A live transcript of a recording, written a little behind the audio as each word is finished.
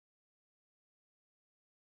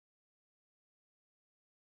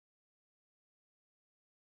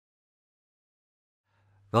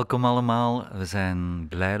Welkom allemaal. We zijn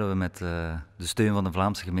blij dat we met de steun van de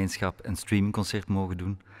Vlaamse gemeenschap een streamingconcert mogen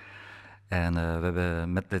doen. En we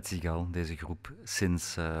hebben met Tzigales, deze groep,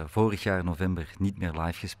 sinds vorig jaar november niet meer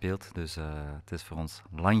live gespeeld. Dus het is voor ons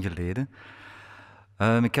lang geleden.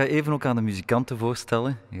 Ik ga even ook aan de muzikanten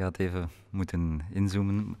voorstellen. Je gaat even moeten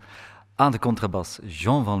inzoomen. Aan de contrabas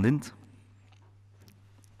Jean van Lint.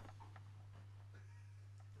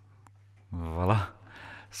 Voilà.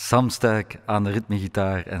 Sam Stuyck aan de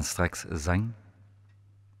ritmegitaar en straks zang.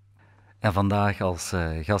 En vandaag als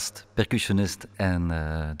gast percussionist en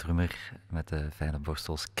drummer met de fijne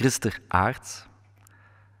borstels Chryster Aerts.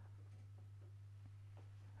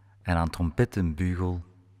 En aan trompet en bugel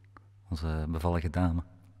onze bevallige dame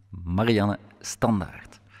Marianne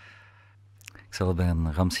Standaert. Ikzelf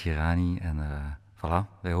ben Ramsy Irani en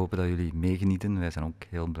voilà, wij hopen dat jullie meegenieten. Wij zijn ook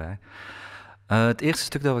heel blij. Het eerste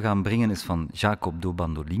stuk dat we gaan brengen is van Jacob do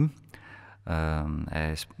Bandolim.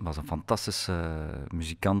 Hij was een fantastische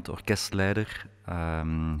muzikant, orkestleider.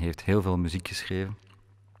 Heeft heel veel muziek geschreven.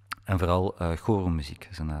 En vooral choremuziek.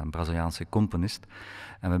 Hij is een Braziliaanse componist.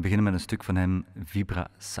 En we beginnen met een stuk van hem,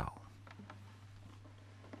 Vibracao.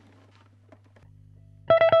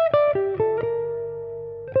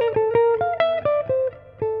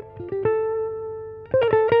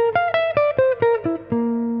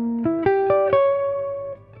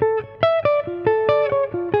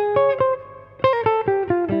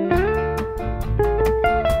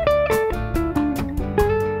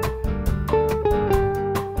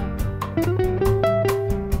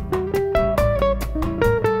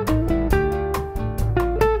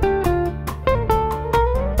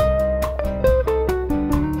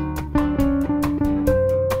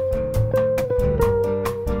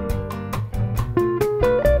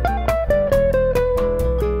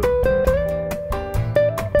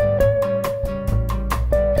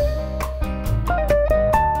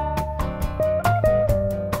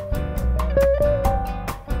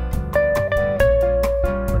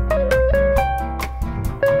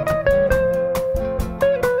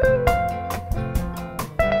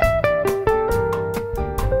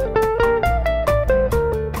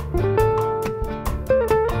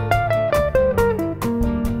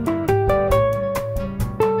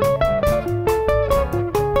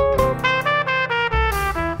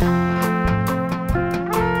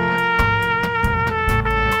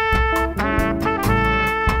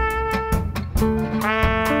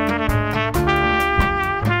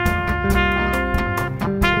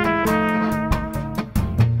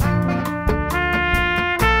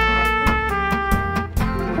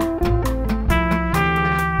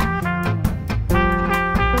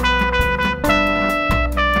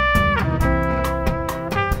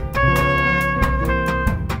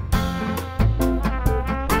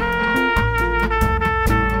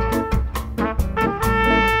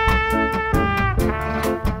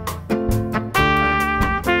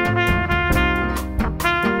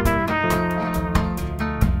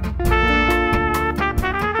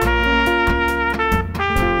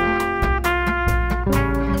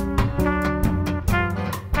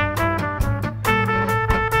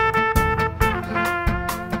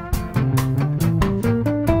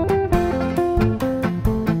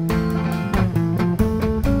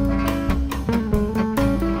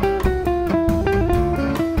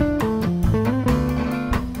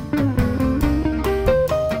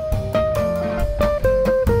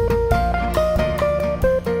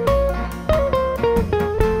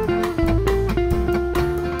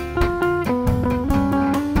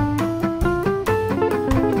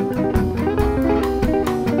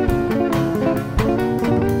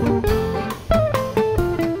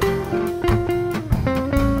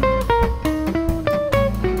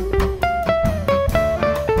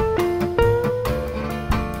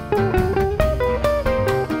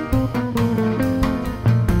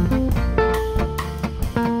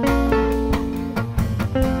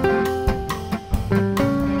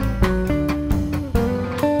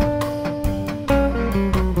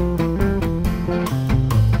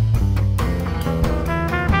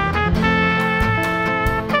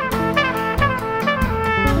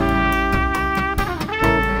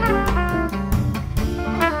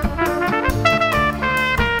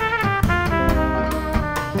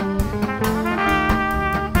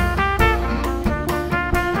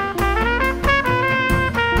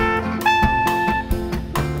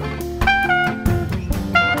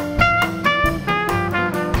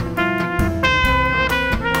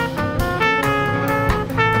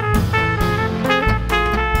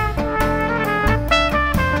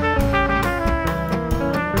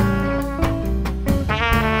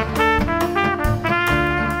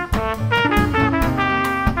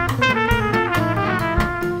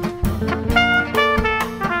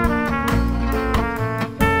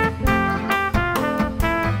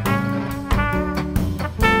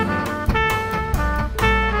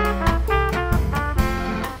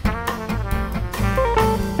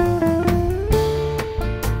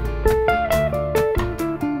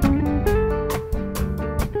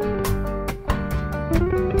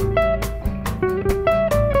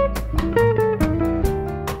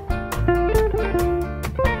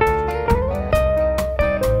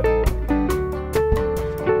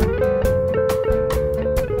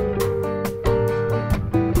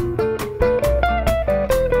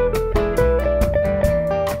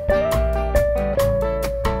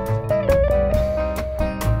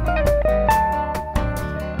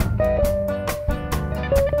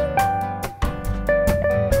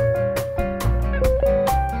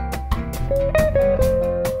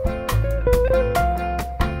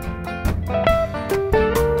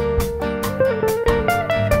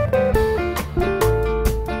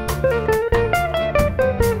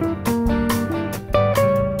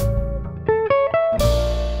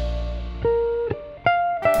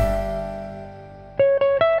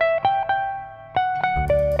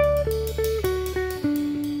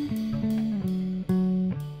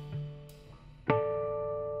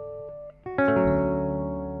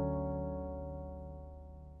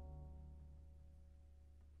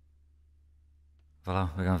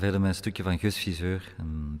 Voilà, we gaan verder met een stukje van Viseur,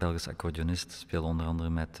 een Belgisch accordeonist. Speelde onder andere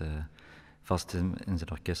met, vast in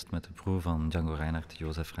zijn orkest met de broer van Django Reinhardt,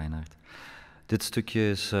 Jozef Reinhardt. Dit stukje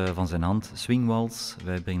is van zijn hand, swingwaltz.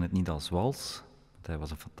 Wij brengen het niet als wals, want hij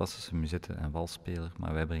was een fantastische musette en walsspeler,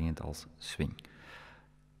 maar wij brengen het als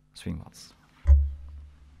swingwaltz.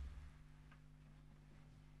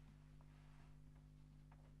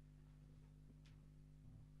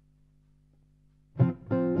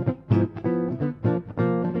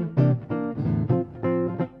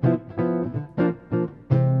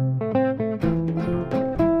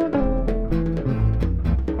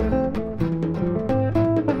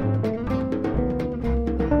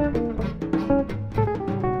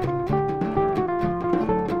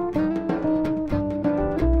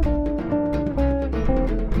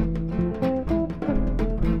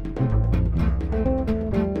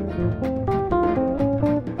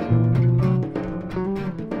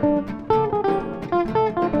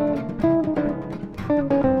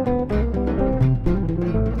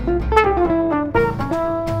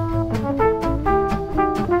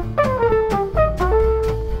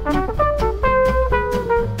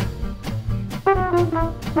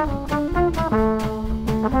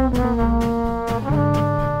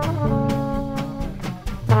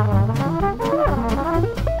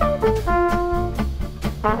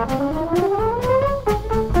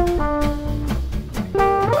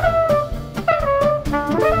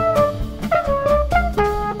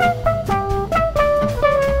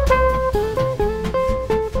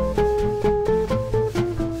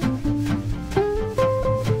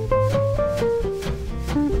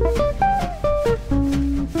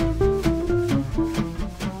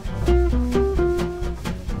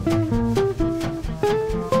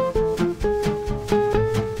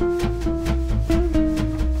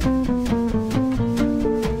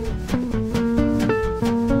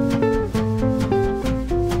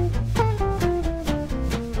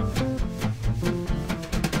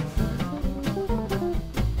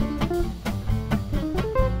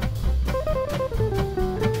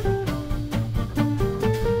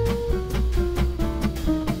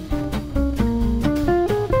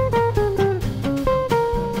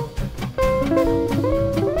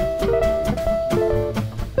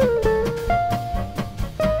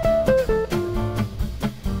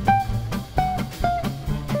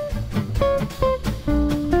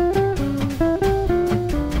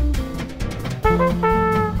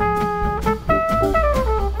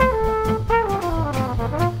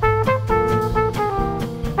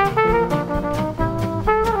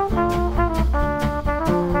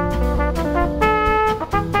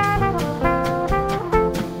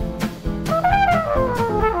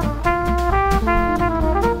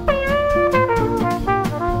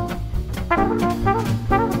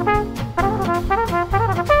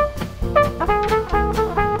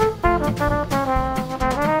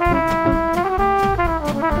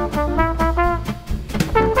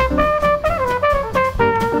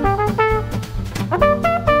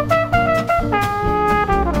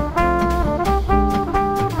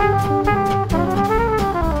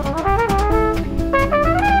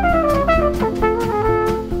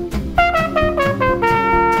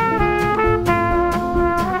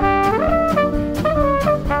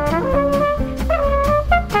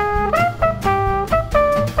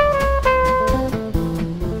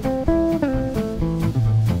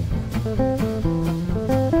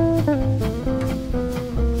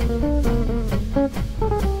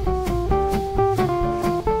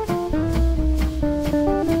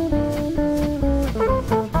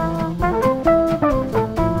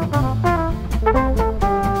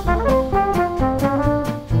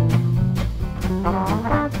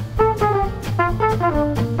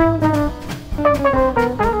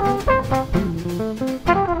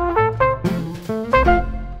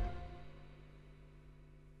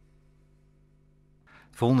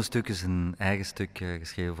 Het volgende stuk is een eigen stuk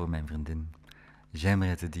geschreven voor mijn vriendin,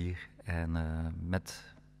 J'aimerais te dire. En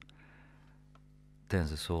met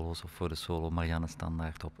tijdens de solo's of voor de solo Marianne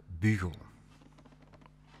Standaert op Bugel.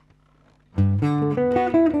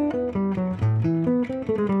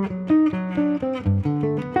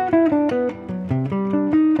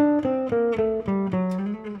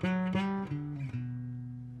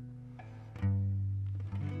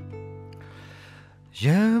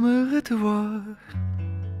 J'aimerais te voir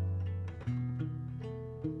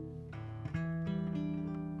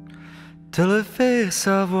te le faire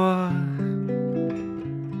savoir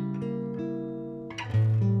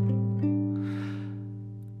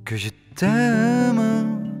que je t'aime.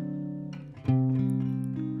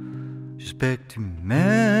 J'espère que tu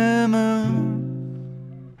m'aimes.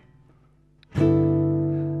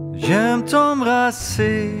 J'aime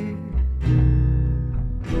t'embrasser,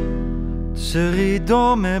 te serrer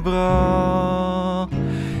dans mes bras.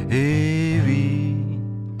 Et oui,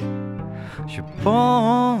 je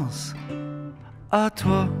pense à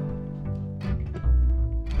toi.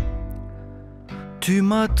 Tu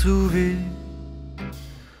m'as trouvé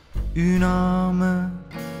une âme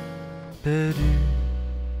perdue.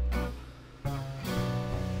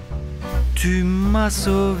 Tu m'as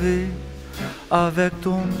sauvé avec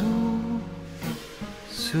ton doux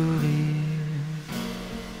sourire.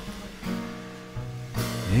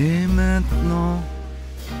 Et maintenant,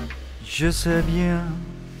 je sais bien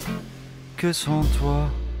que sans toi,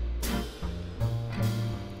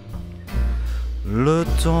 le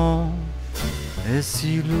temps est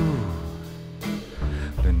si lourd,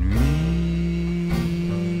 la nuit,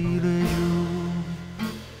 le jour.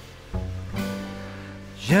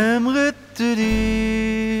 J'aimerais te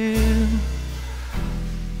dire,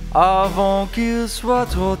 avant qu'il soit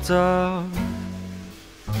trop tard,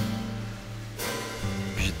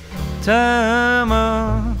 que je t'aime.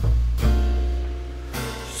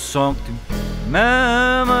 Je sens que tu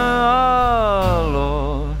m'aimes,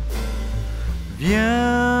 alors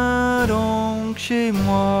viens donc chez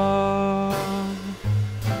moi.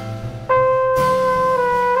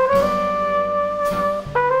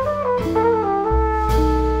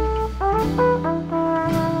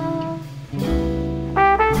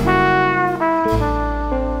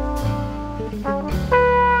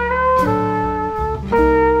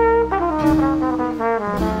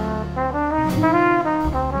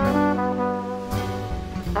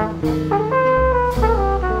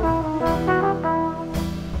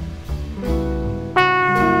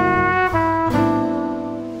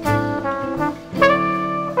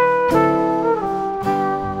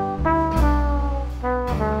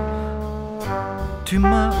 Tu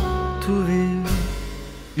m'as trouvé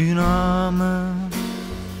une âme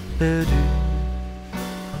perdue.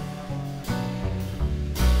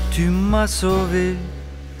 Tu m'as sauvé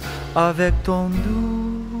avec ton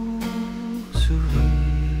doux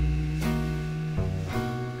sourire.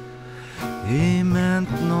 Et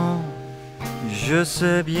maintenant, je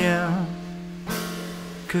sais bien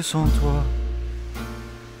que sans toi,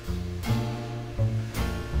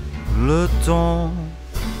 le temps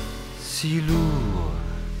si lourd,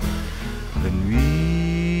 la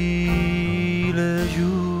nuit, le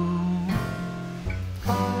jour.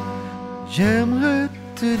 J'aimerais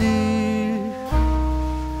te dire,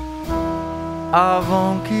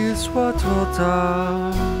 avant qu'il soit trop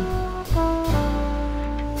tard,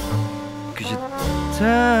 que je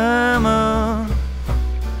t'aime.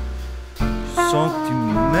 Je sens que tu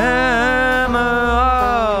m'aimes,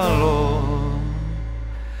 alors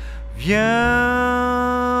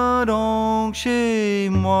viens donc chez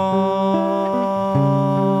moi.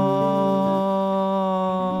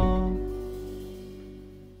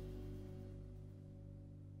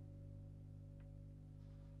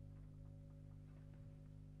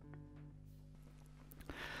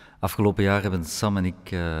 Afgelopen jaar hebben Sam en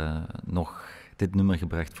ik nog dit nummer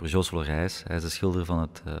gebracht voor Jos Lorijs. Hij is de schilder van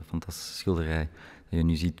het fantastische schilderij dat je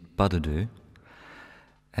nu ziet, Pas de deux.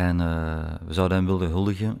 En we zouden hem willen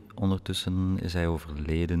huldigen. Ondertussen is hij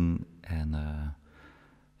overleden. En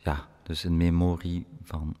ja, dus in memorie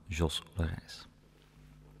van Jos Lorijs.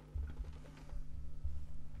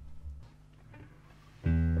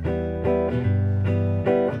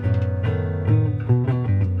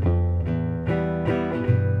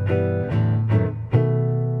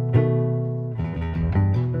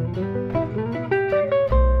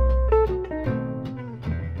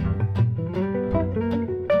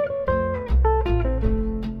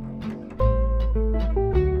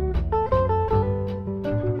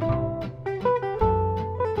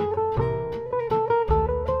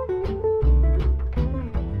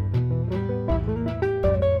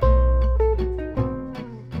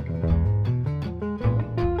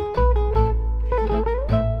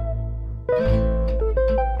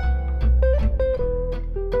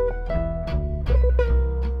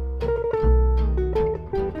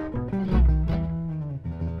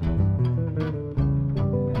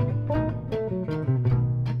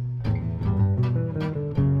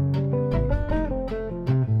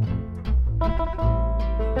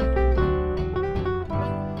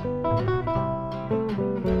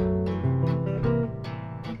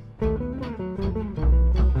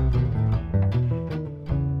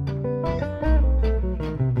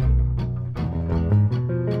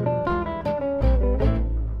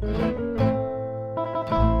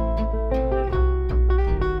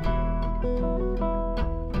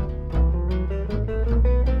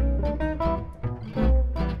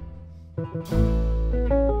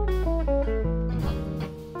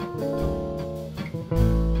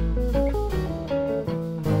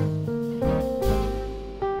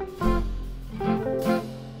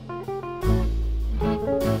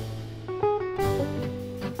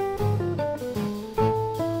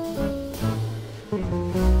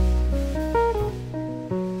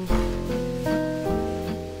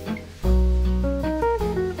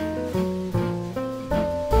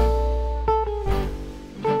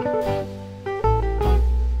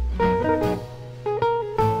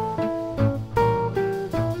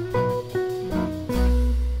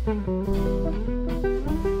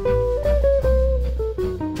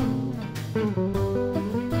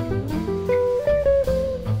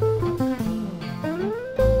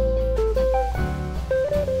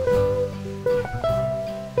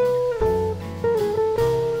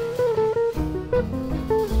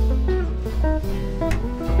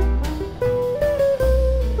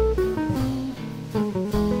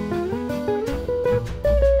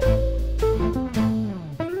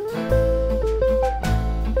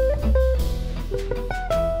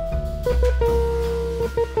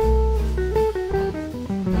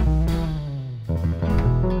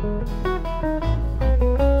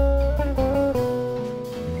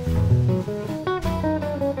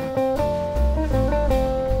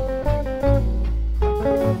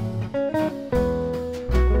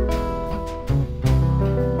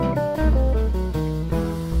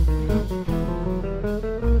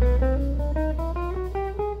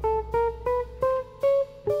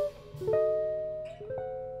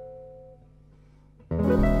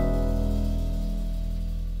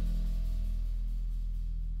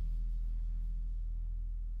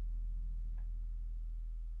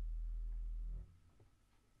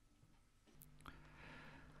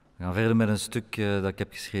 We gaan verder met een stuk dat ik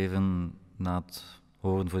heb geschreven na het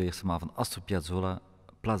horen voor de eerste maal van Astor Piazzolla,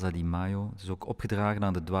 Plaza di Mayo. Het is ook opgedragen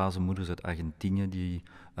aan de dwaze moeders uit Argentinië die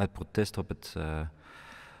uit protest op het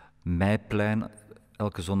Meiplein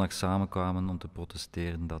elke zondag samenkwamen om te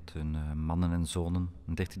protesteren dat hun mannen en zonen,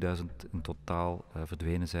 30.000 in totaal,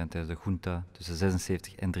 verdwenen zijn tijdens de junta tussen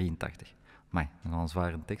 76 en 83. Amai, nogal een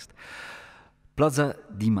zware tekst. Plaza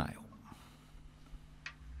di Mayo.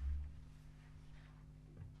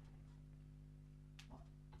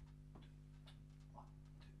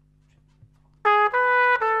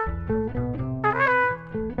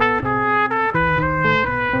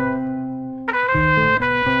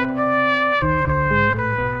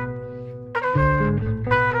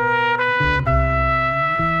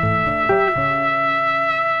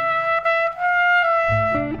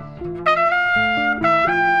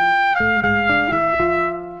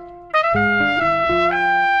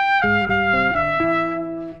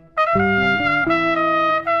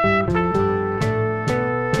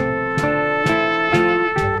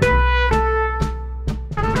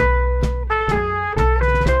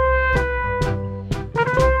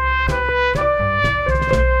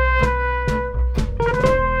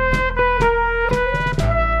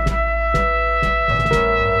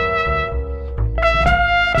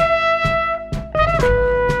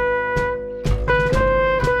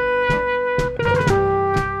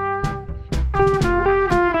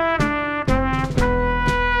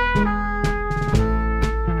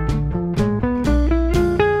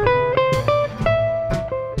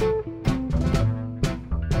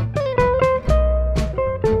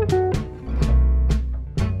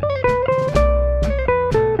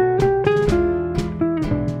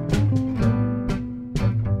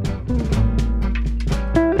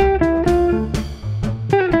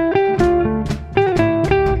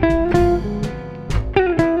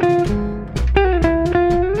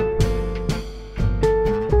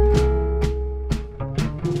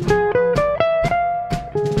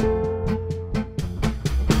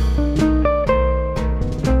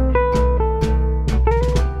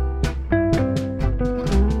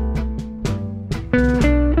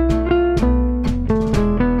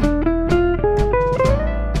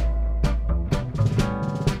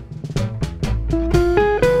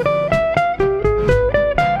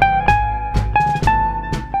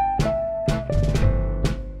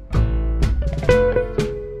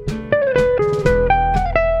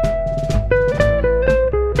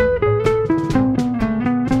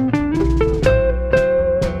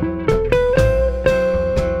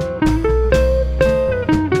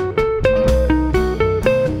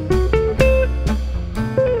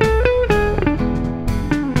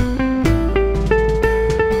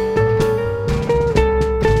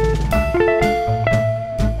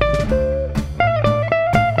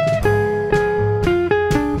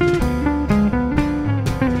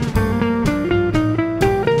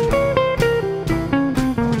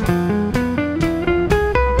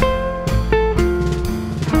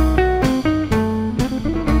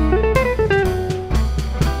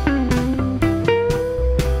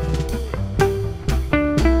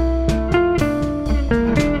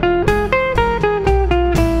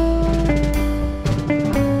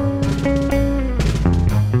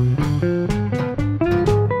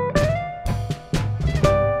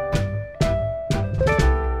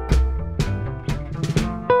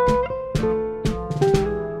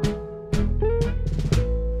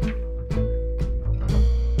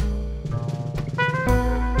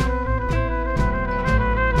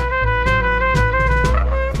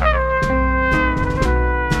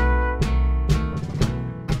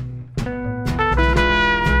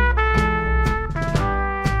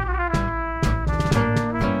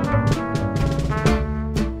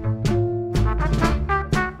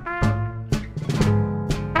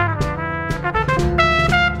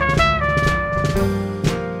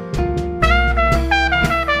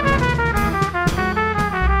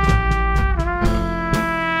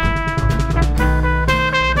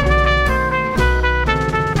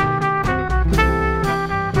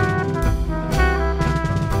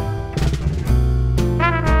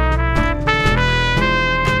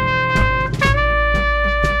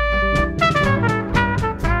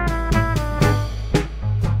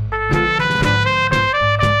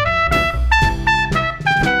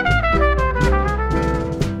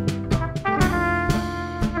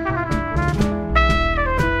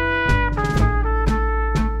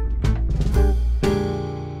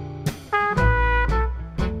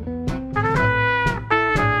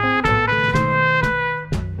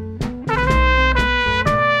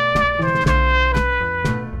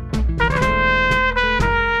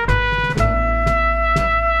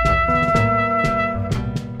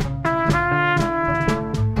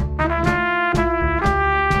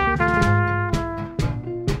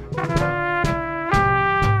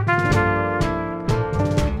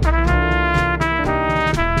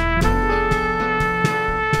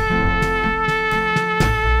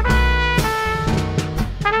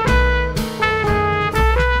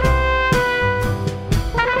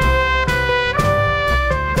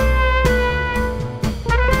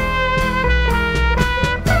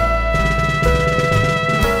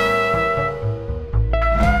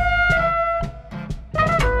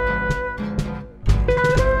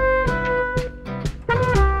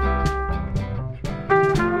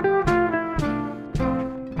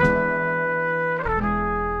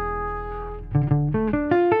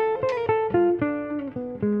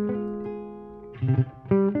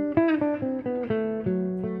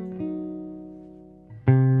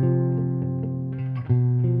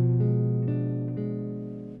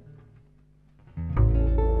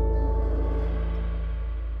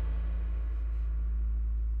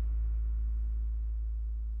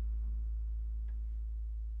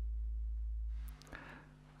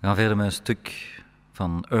 We gaan verder met een stuk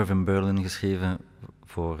van Irving Berlin geschreven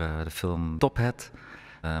voor de film Top Hat.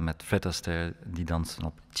 Met Fred Astaire die dansen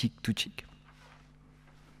op Cheek to Cheek.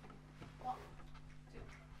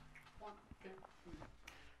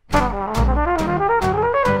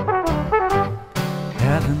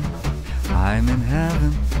 Heaven, I'm in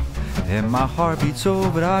heaven, and my heart beats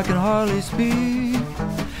so but I can hardly speak,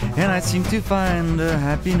 and I seem to find the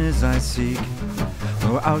happiness I seek.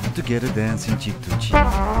 We're out together dancing cheek to cheek.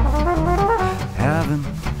 Heaven,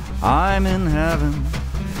 I'm in heaven,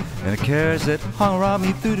 and the cares that hung around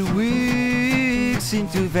me through the week seem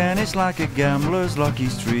to vanish like a gambler's lucky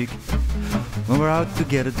streak. When we're out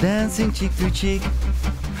together dancing cheek to cheek.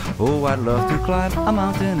 Oh, I'd love to climb a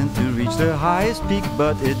mountain and to reach the highest peak,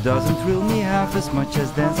 but it doesn't thrill me half as much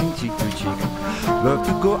as dancing cheek to cheek. Love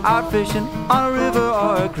to go out fishing on a river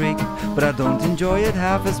or a creek, but I don't enjoy it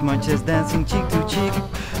half as much as dancing cheek to cheek.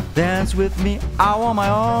 Dance with me, I want my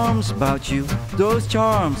arms about you. Those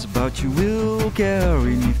charms about you will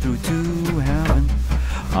carry me through to heaven.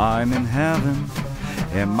 I'm in heaven,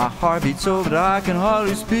 and my heart beats so that I can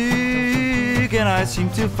hardly speak, and I seem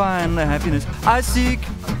to find the happiness I seek.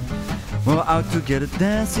 We're out together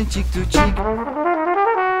dancing cheek to cheek.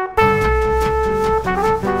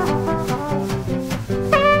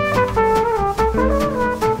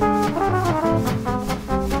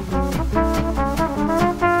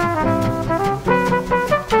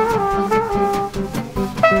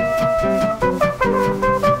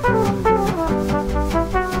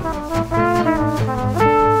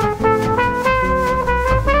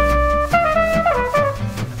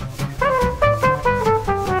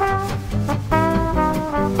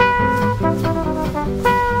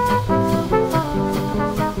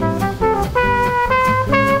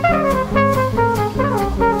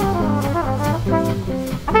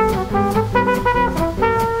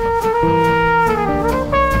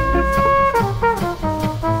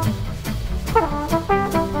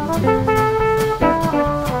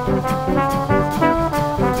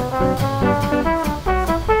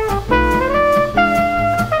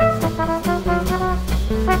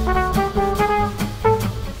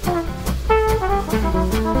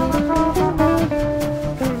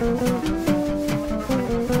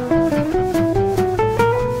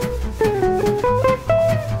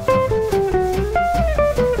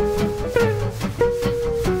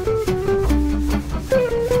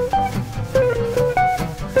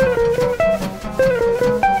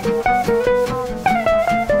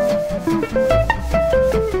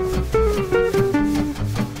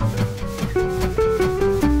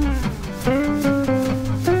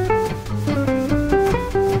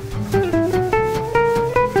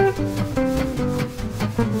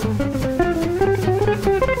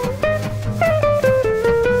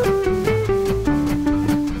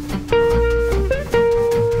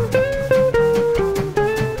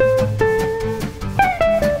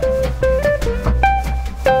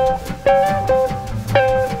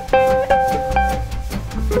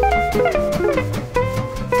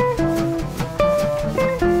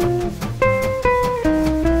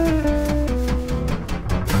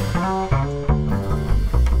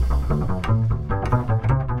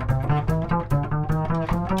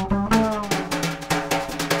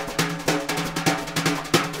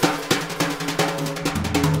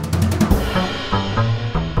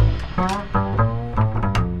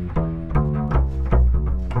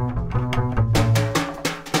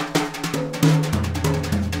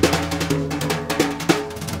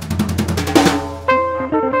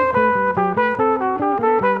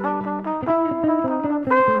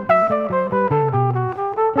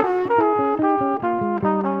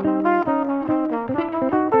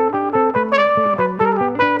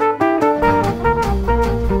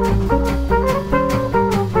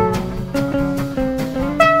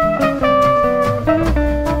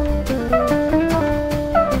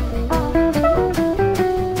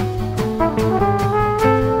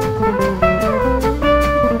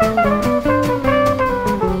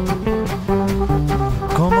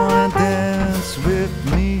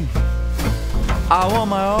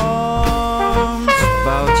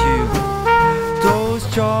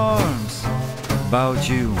 about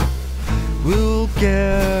you will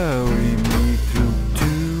carry me through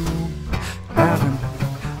to heaven.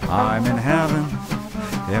 I'm in heaven,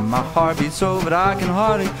 and my heart beats so that I can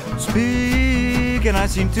hardly speak, and I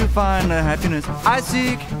seem to find the happiness I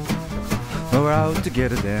seek. We're out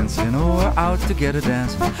together dancing, oh we're out together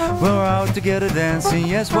dancing, we're out together dancing,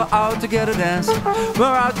 yes we're out together dancing,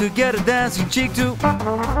 we're out together dancing, cheek to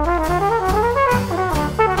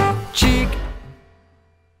cheek.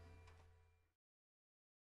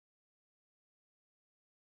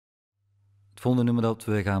 Het volgende nummer dat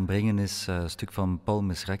we gaan brengen is een stuk van Paul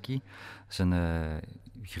Misraki. Dat is een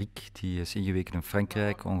Griek die is ingeweken in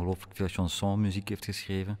Frankrijk, ongelooflijk veel chansonmuziek heeft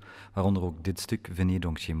geschreven, waaronder ook dit stuk, Venez,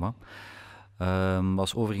 donc, chez.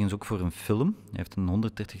 Was overigens ook voor een film. Hij heeft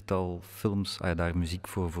een 130-tal films daar muziek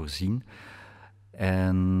voor voorzien.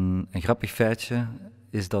 En een grappig feitje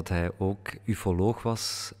is dat hij ook ufoloog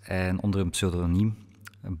was en onder een pseudoniem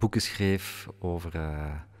boeken schreef over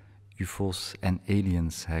ufo's en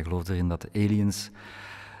aliens. Hij geloofde erin dat de aliens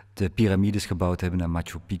de piramides gebouwd hebben en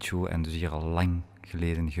Machu Picchu en dus hier al lang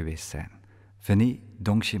geleden geweest zijn. Venez,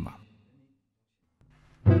 donc, chez.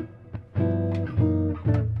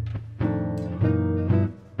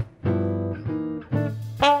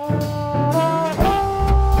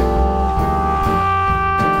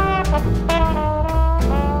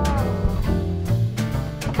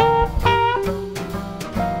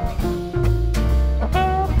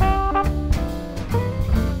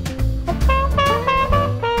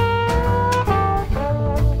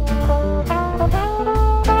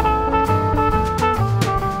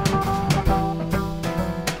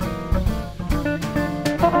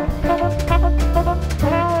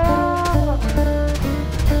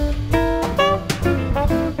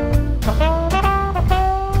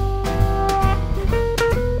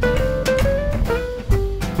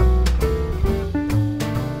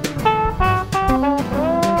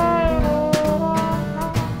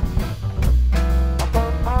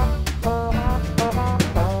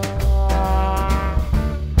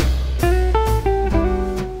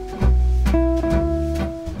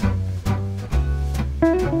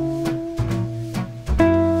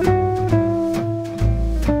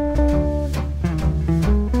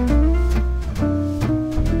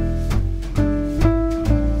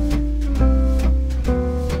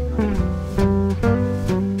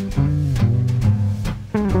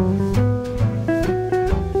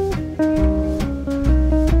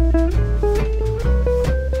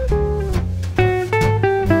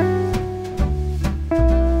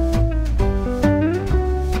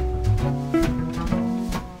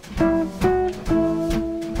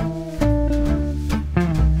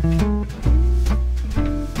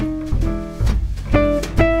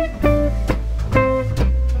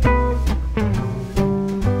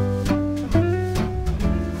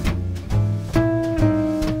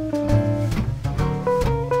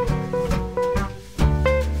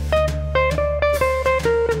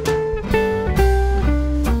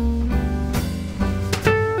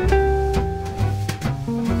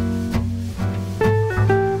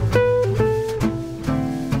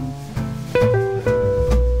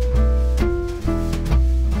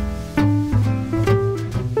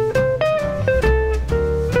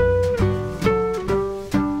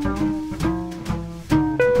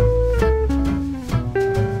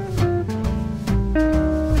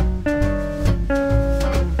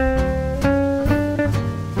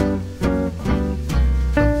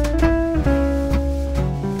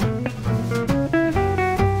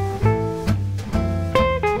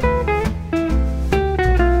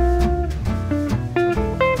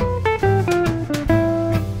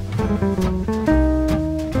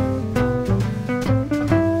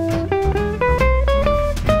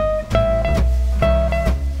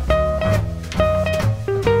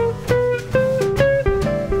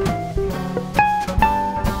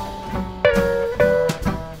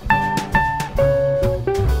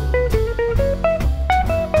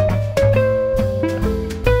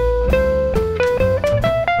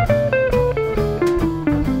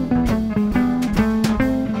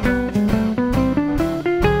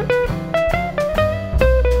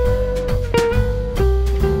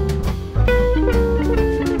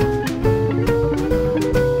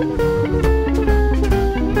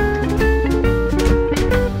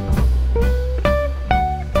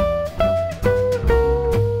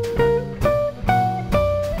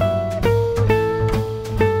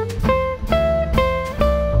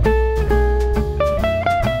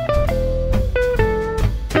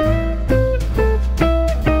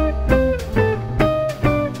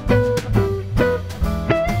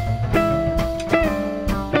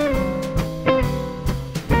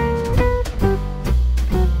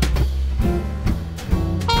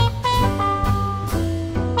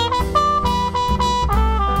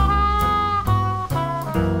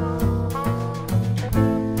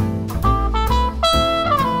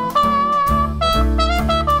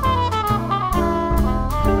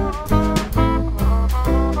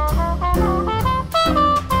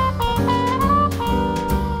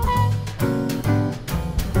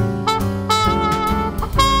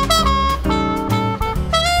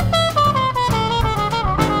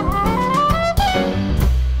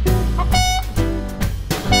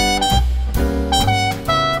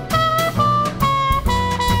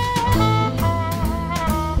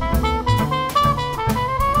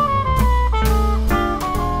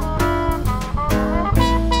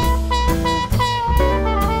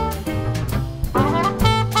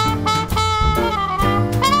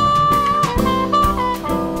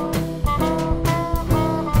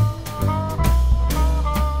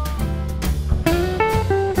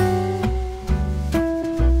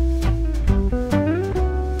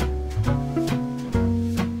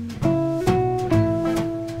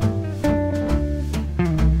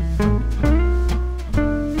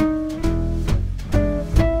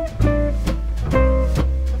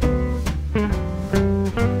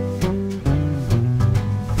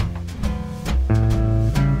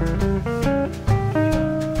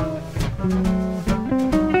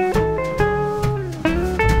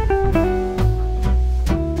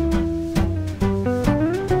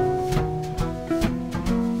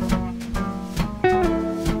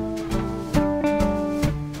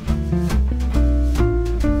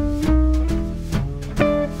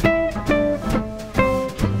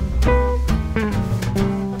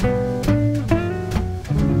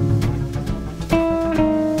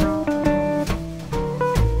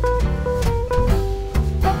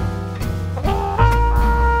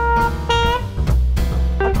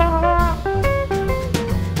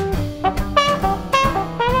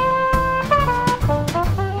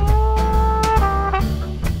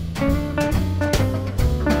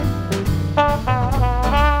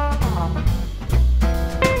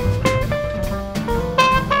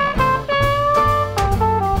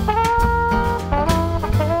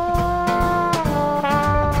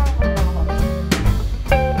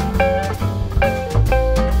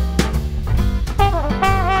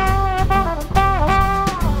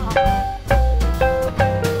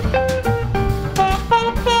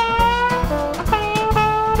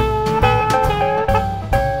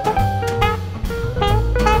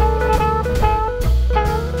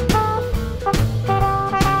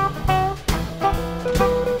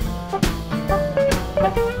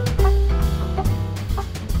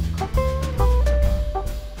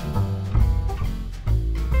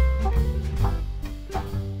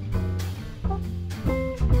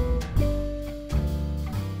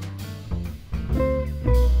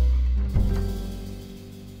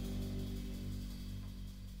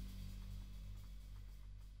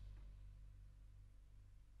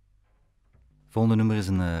 Volgende nummer is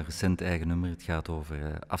een recent eigen nummer. Het gaat over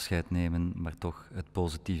afscheid nemen, maar toch het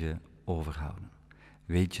positieve overhouden.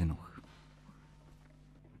 Weet je nog?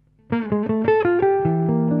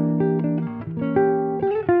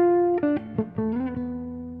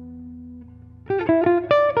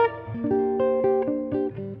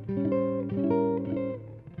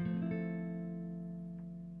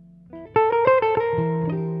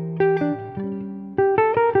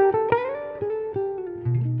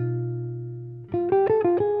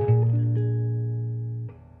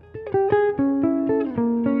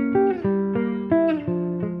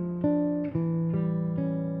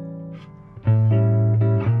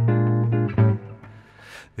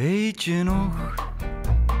 Weet je nog,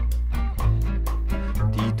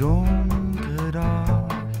 die donkere dag,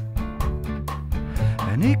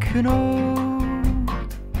 en ik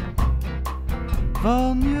genoot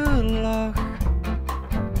van je lach.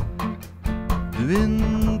 De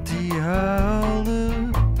wind die huilde,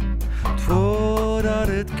 voordat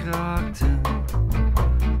het kraakte,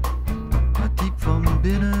 maar diep van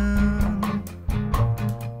binnen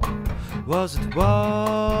was het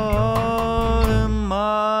warm.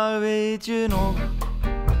 Maar weet je nog,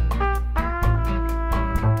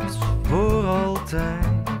 is voor altijd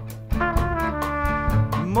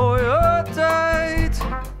een mooie tijd,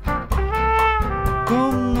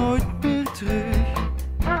 komt nooit meer terug.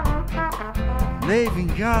 Leven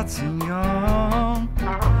gaat zijn gang,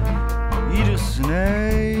 ieder zijn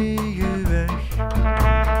eigen weg.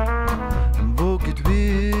 En voor ik het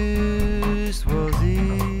wist, was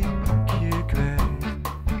ik je kwijt.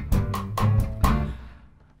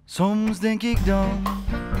 Soms denk ik dan,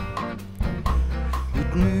 hoe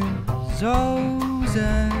het nu zou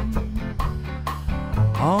zijn,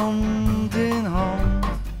 hand in hand,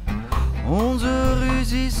 onze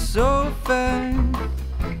ruzie is zo fijn.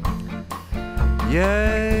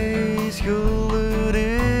 Jij schildert,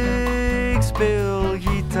 ik speel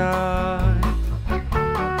gitaar.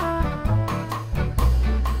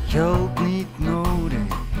 Geld niet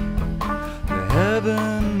nodig, we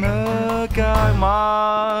hebben elkaar,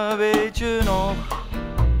 maar weet je nog,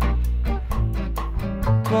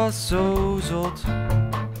 het was zo zot.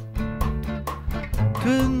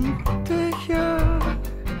 20 jaar,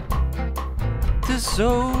 het is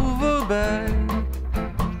zo voorbij.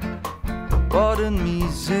 Wat een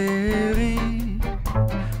miserie,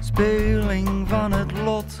 speling van het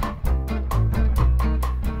lot.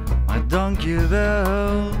 Maar dank je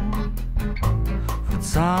wel voor het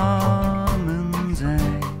samen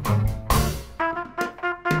zijn.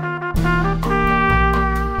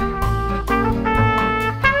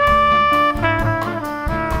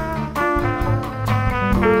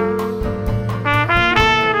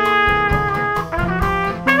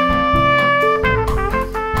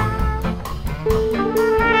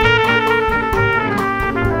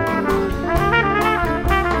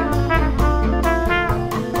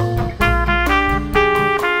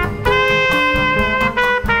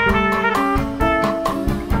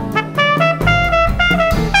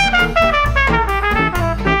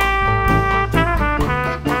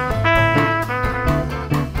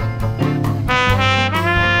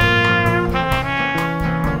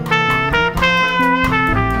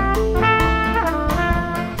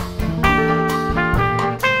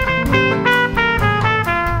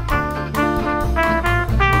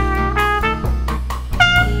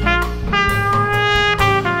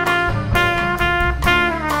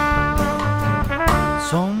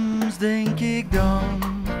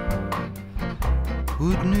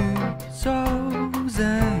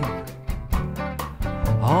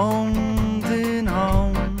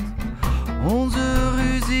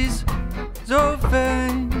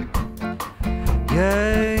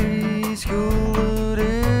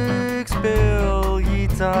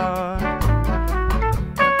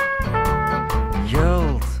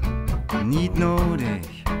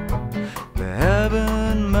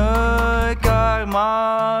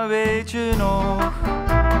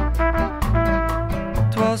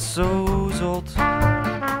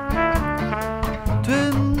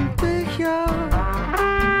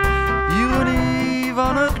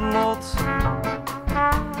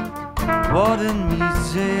 Wat een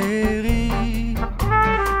miserie,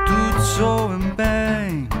 doet zo een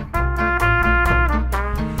pijn.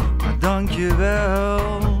 Maar dank je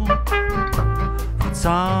wel voor het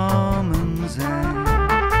samen zijn.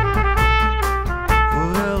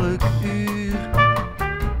 Voor elk uur,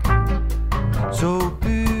 zo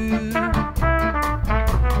puur.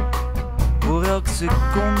 Voor elke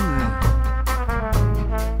seconde,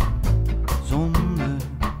 zonde.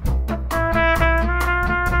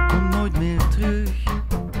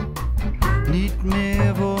 Niet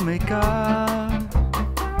meer voor mekaar.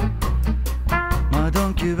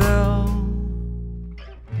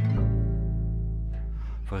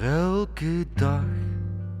 Voor elke dag,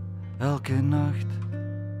 elke nacht,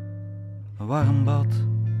 een warm bad,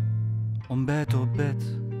 ontbijt op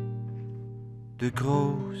bed, de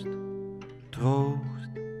kroost, troost,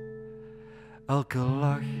 elke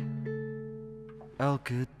lach,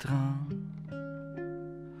 elke traan,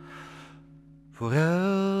 voor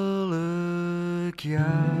elk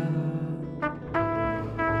jaar.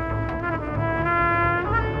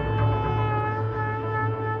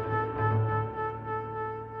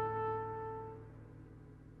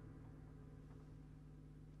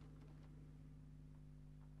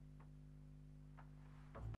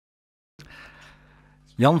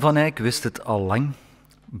 Jan van Eyck wist het al lang.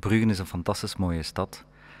 Brugge is een fantastisch mooie stad.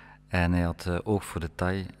 En hij had oog voor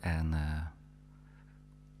detail en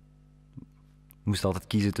moest altijd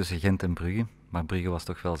kiezen tussen Gent en Brugge. Maar Brugge was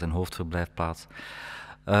toch wel zijn hoofdverblijfplaats.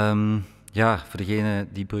 Ja, voor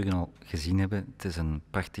degenen die Brugge al gezien hebben, het is een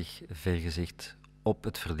prachtig vergezicht op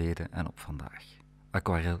het verleden en op vandaag.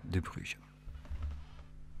 Aquarelle de Bruges.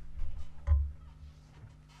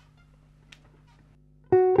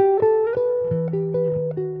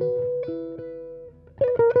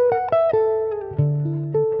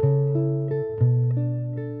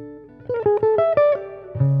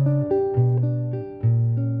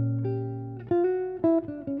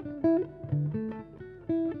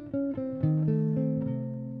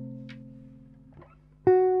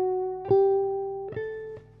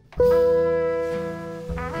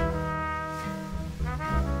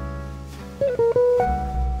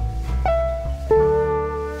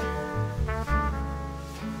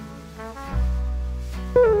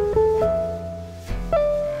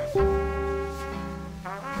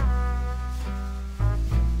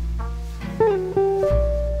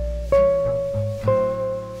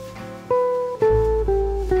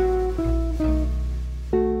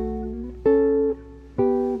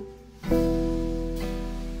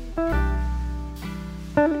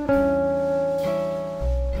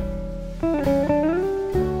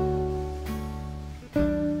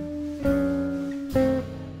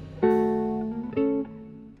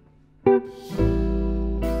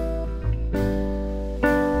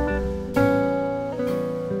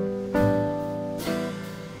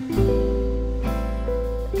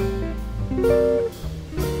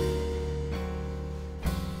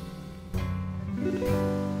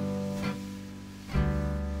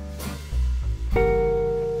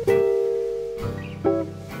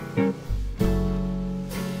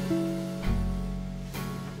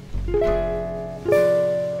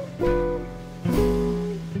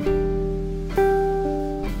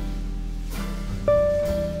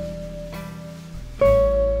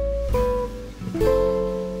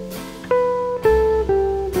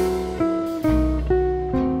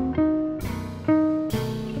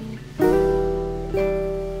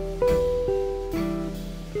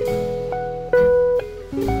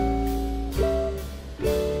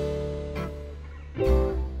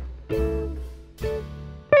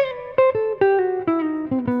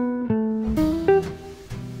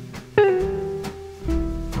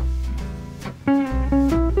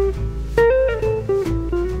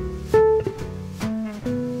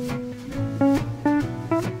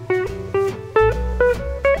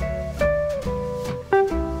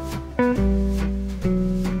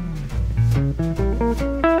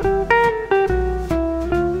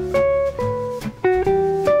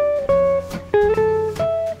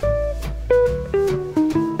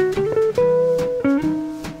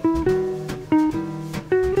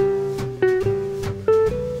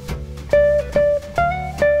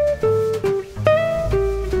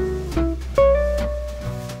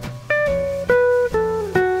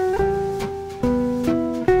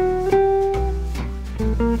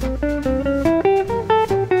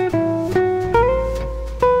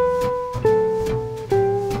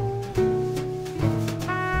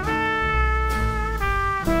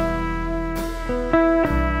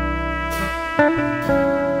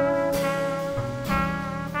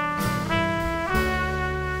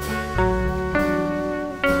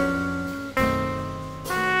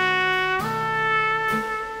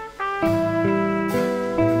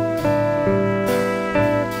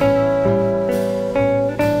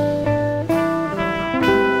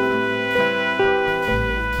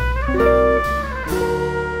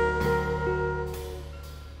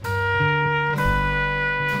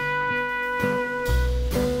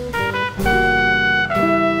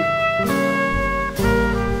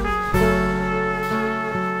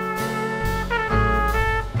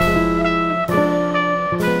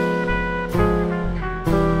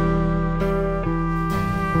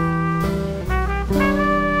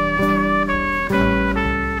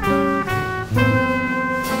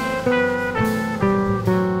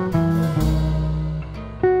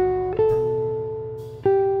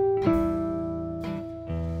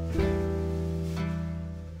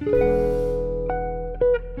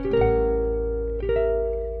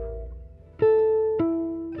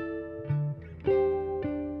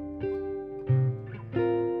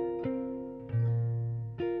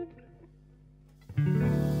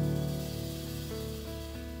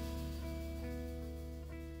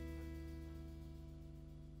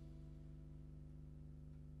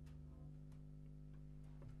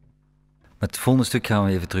 Met het volgende stuk gaan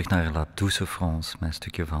we even terug naar La Douce France, met een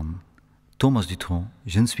stukje van Thomas Dutronc,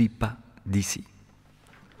 Je ne suis pas d'ici.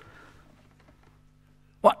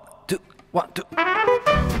 1, 2, 1, 2.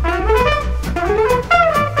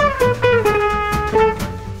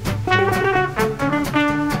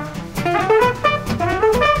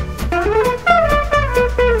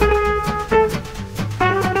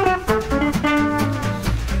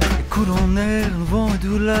 Le vent est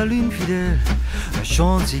doux, la lune fidèle, un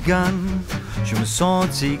chant de tzigane, je me sens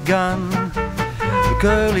tzigane. Le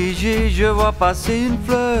cœur léger, je vois passer une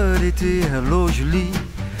fleur d'été à l'eau jolie.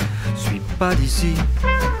 Je suis pas d'ici,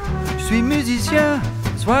 je suis musicien.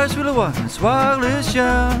 Un soir je suis le roi, un soir le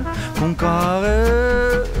chien. Qu'on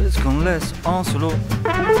caresse, qu'on laisse en solo.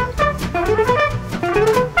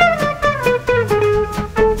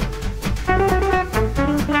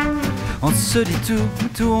 On se dit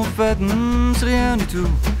tout en fait, c'est rien du tout.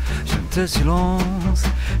 J'aime tes silences,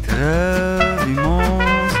 tes rêves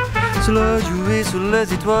immenses. Se la jouer sous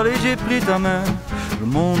les étoiles et j'ai pris ta main. Le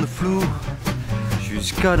monde flou,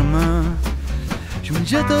 jusqu'à demain. Je me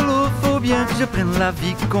jette à l'eau, faut bien que je prenne la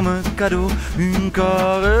vie comme un cadeau. Une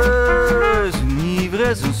caresse, une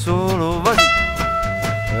ivresse, un solo, vas-y.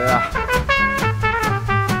 Yeah.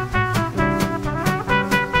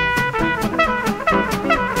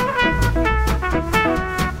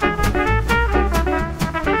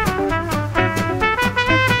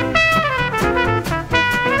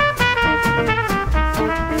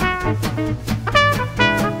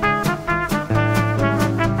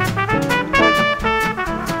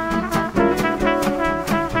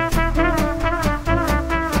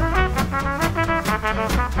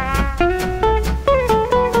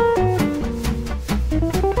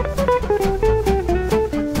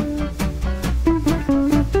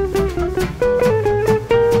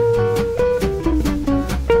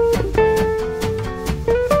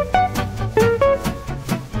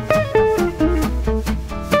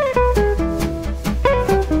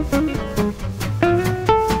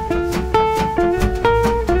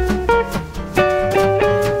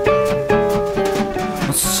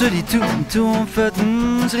 Tout en fait,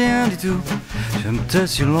 c'est rien du tout. J'aime tes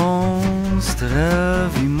silences, tes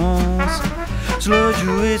rêves immenses. Je le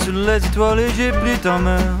jouais sur les étoiles et j'ai pris ta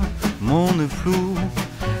main. Monde flou,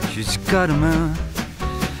 jusqu'à demain.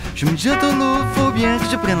 Je me jette à l'eau, faut bien que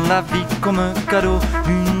je prenne la vie comme un cadeau.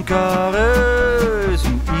 Une caresse,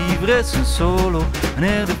 une ivresse, un solo. Un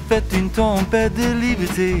air de fête, une tempête de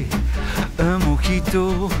liberté. Un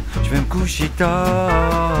mojito, je vais me coucher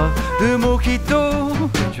tard. Deux mojitos,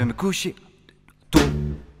 je vais me coucher tôt.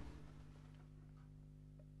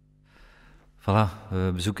 Voilà,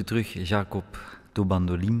 we bezoeken terug Jacob do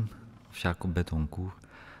Bandolim, of Jacob Betoncourt,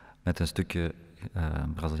 met een stukje,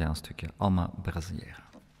 een Braziliaans stukje, Alma Brasileira.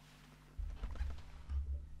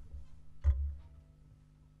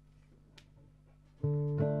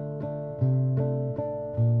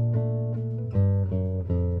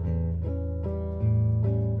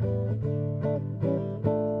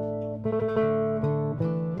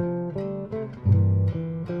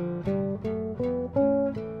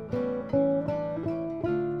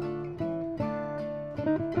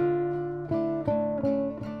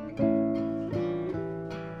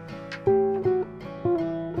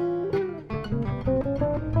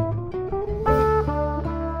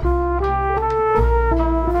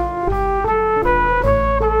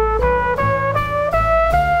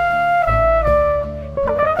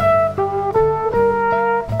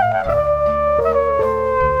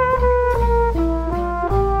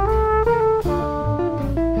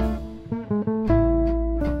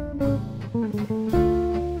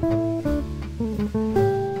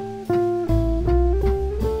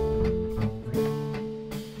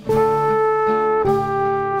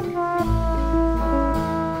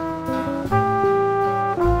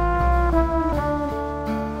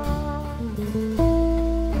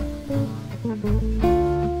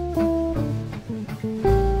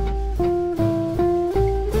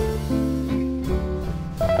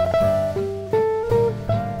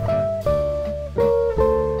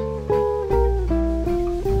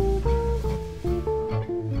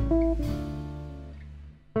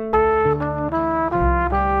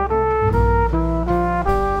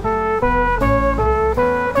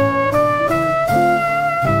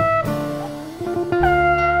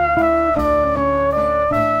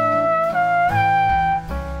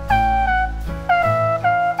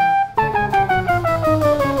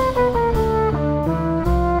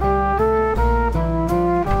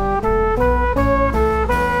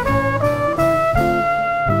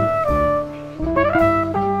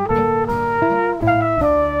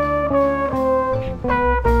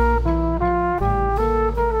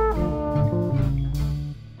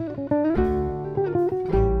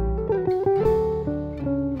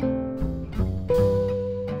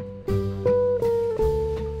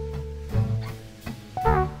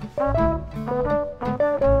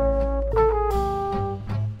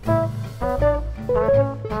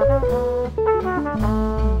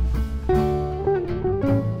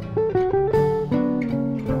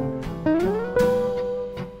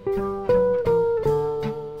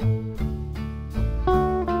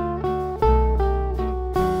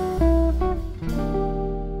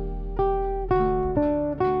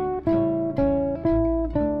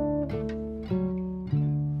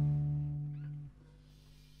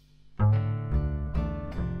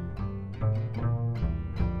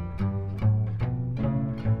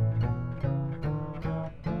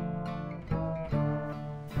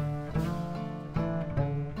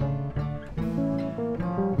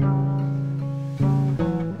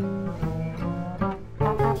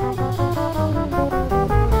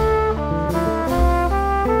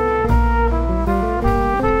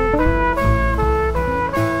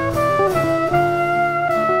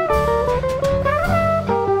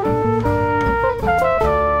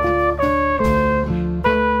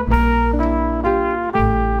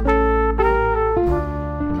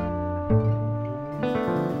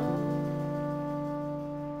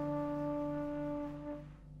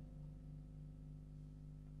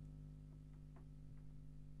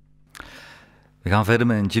 We gaan verder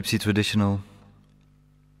met een Gypsy Traditional,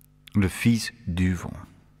 Le Fils du Vent.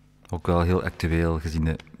 Ook wel heel actueel gezien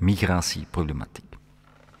de migratieproblematiek.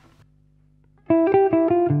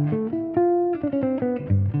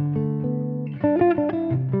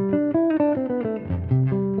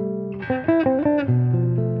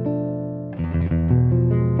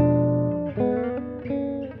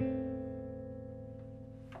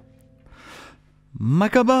 Ma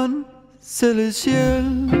cabane, c'est le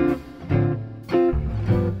ciel.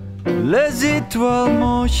 Les étoiles,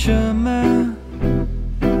 mon chemin.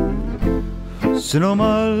 C'est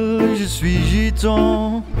normal, je suis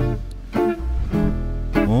gitan.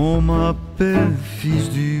 On m'appelle fils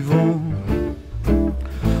du vent.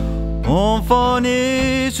 Enfant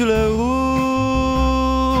né sur la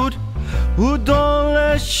route ou dans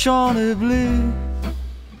les champs de blé.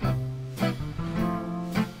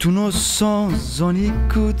 Tous nos sens en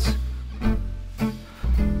écoute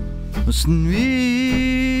nos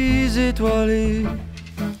nuits étoilées.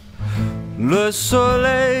 Le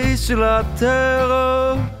soleil sur la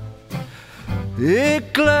terre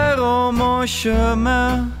éclairant mon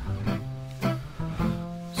chemin.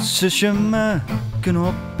 Ce chemin que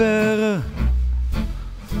nos pères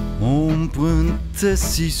empruntaient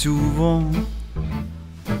si souvent.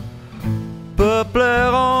 Peuple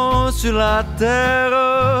errant sur la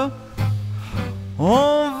terre,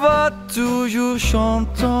 on va toujours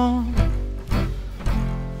chantant.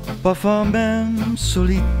 Parfois même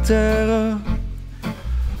solitaire,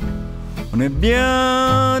 on est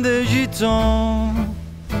bien des gitans.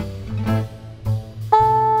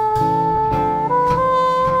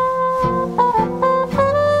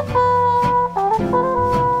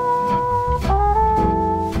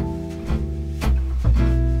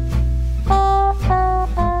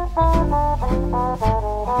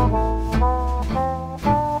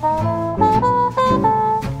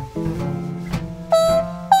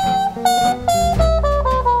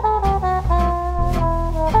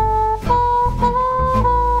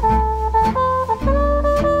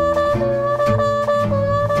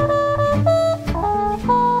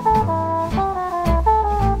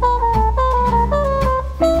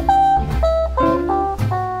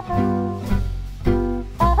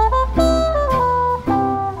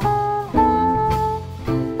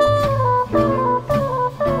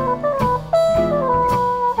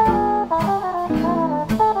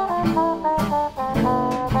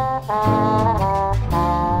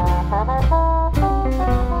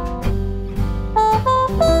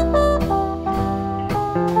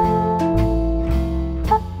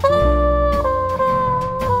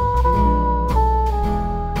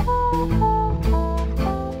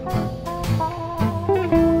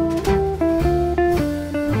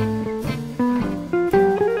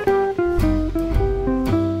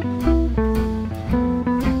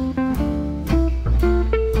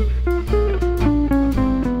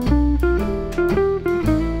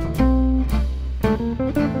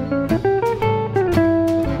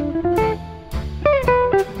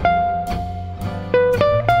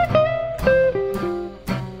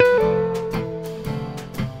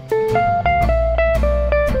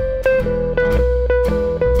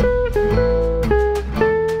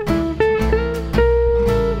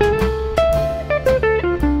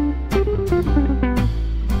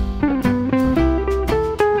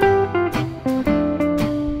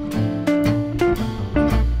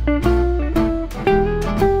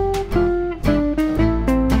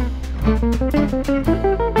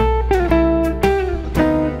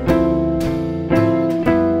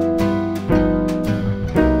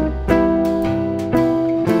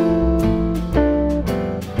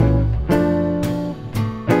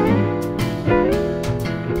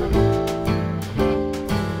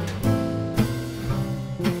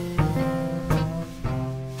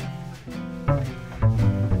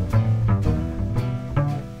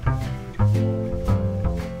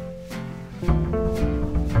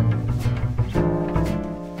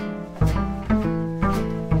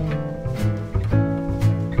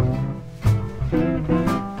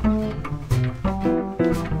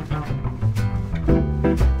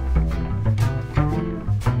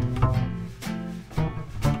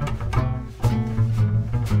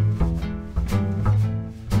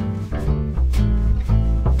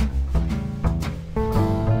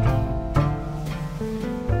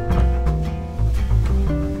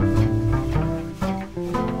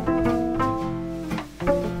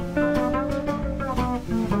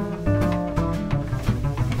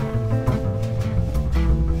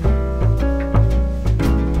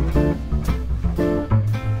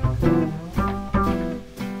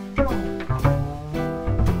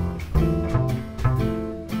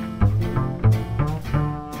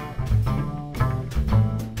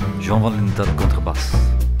 Jean van Lint à la contrebasse.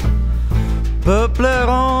 Peuple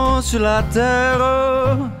errant sur la terre,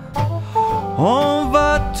 on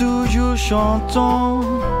va toujours chantant,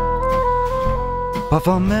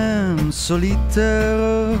 parfois même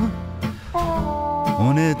solitaire,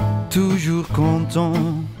 on est toujours content.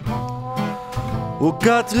 Aux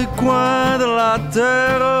quatre coins de la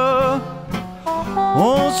terre,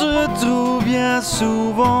 on se retrouve bien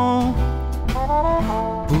souvent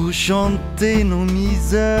pour chanter nos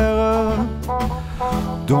misères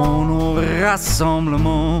dans nos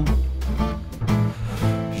rassemblements.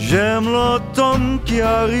 J'aime l'automne qui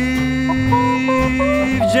arrive,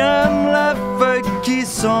 j'aime la feuille qui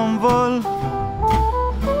s'envole.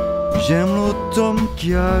 J'aime l'automne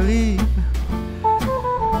qui arrive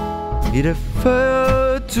et des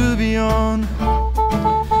feuilles tourbillonnent.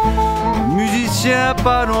 Musiciens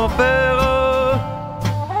par nos pères,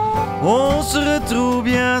 on se retrouve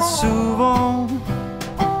bien souvent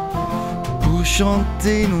pour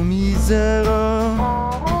chanter nos misères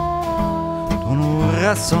dans nos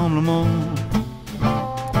rassemblements.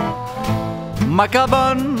 Ma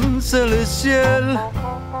cabane, c'est le ciel,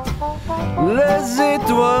 les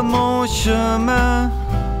étoiles, mon chemin.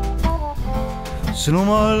 Selon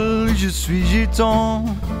moi, je suis gitan.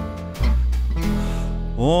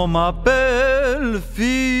 On m'appelle le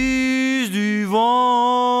fils du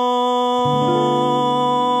vent.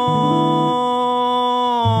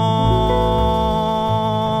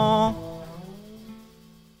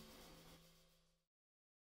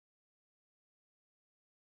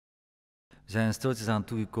 We zijn stilletjes aan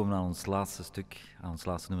toegekomen aan ons laatste stuk, aan ons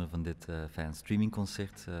laatste nummer van dit fijn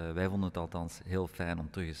streamingconcert. Wij vonden het althans heel fijn om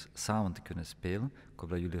terug eens samen te kunnen spelen. Ik hoop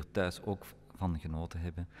dat jullie er thuis ook van genoten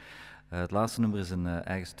hebben. Het laatste nummer is een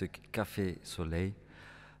eigen stuk Café Soleil,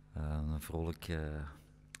 een vrolijk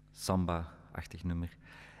samba-achtig nummer.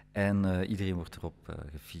 En iedereen wordt erop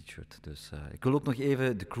gefeatured. Dus ik wil ook nog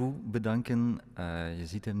even de crew bedanken. Je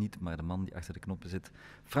ziet hem niet, maar de man die achter de knoppen zit,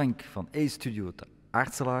 Frank van A-Studio te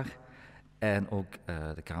Aartselaar. En ook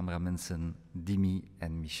de cameramensen Dimi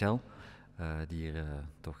en Michel, die hier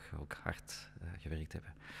toch ook hard gewerkt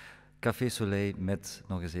hebben. Café Soleil met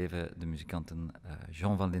nog eens even de muzikanten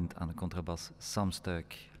Jean van Lint aan de contrabas, Sam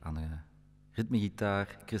Stuyck aan de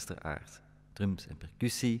ritmegitaar, Chryster Aerts, drums en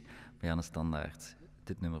percussie, Marianne Standaert,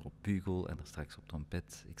 dit nummer op Bugel en er straks op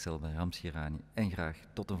trompet. Ikzelf ben Ramsy Irani en graag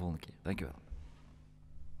tot de volgende keer. Dankjewel.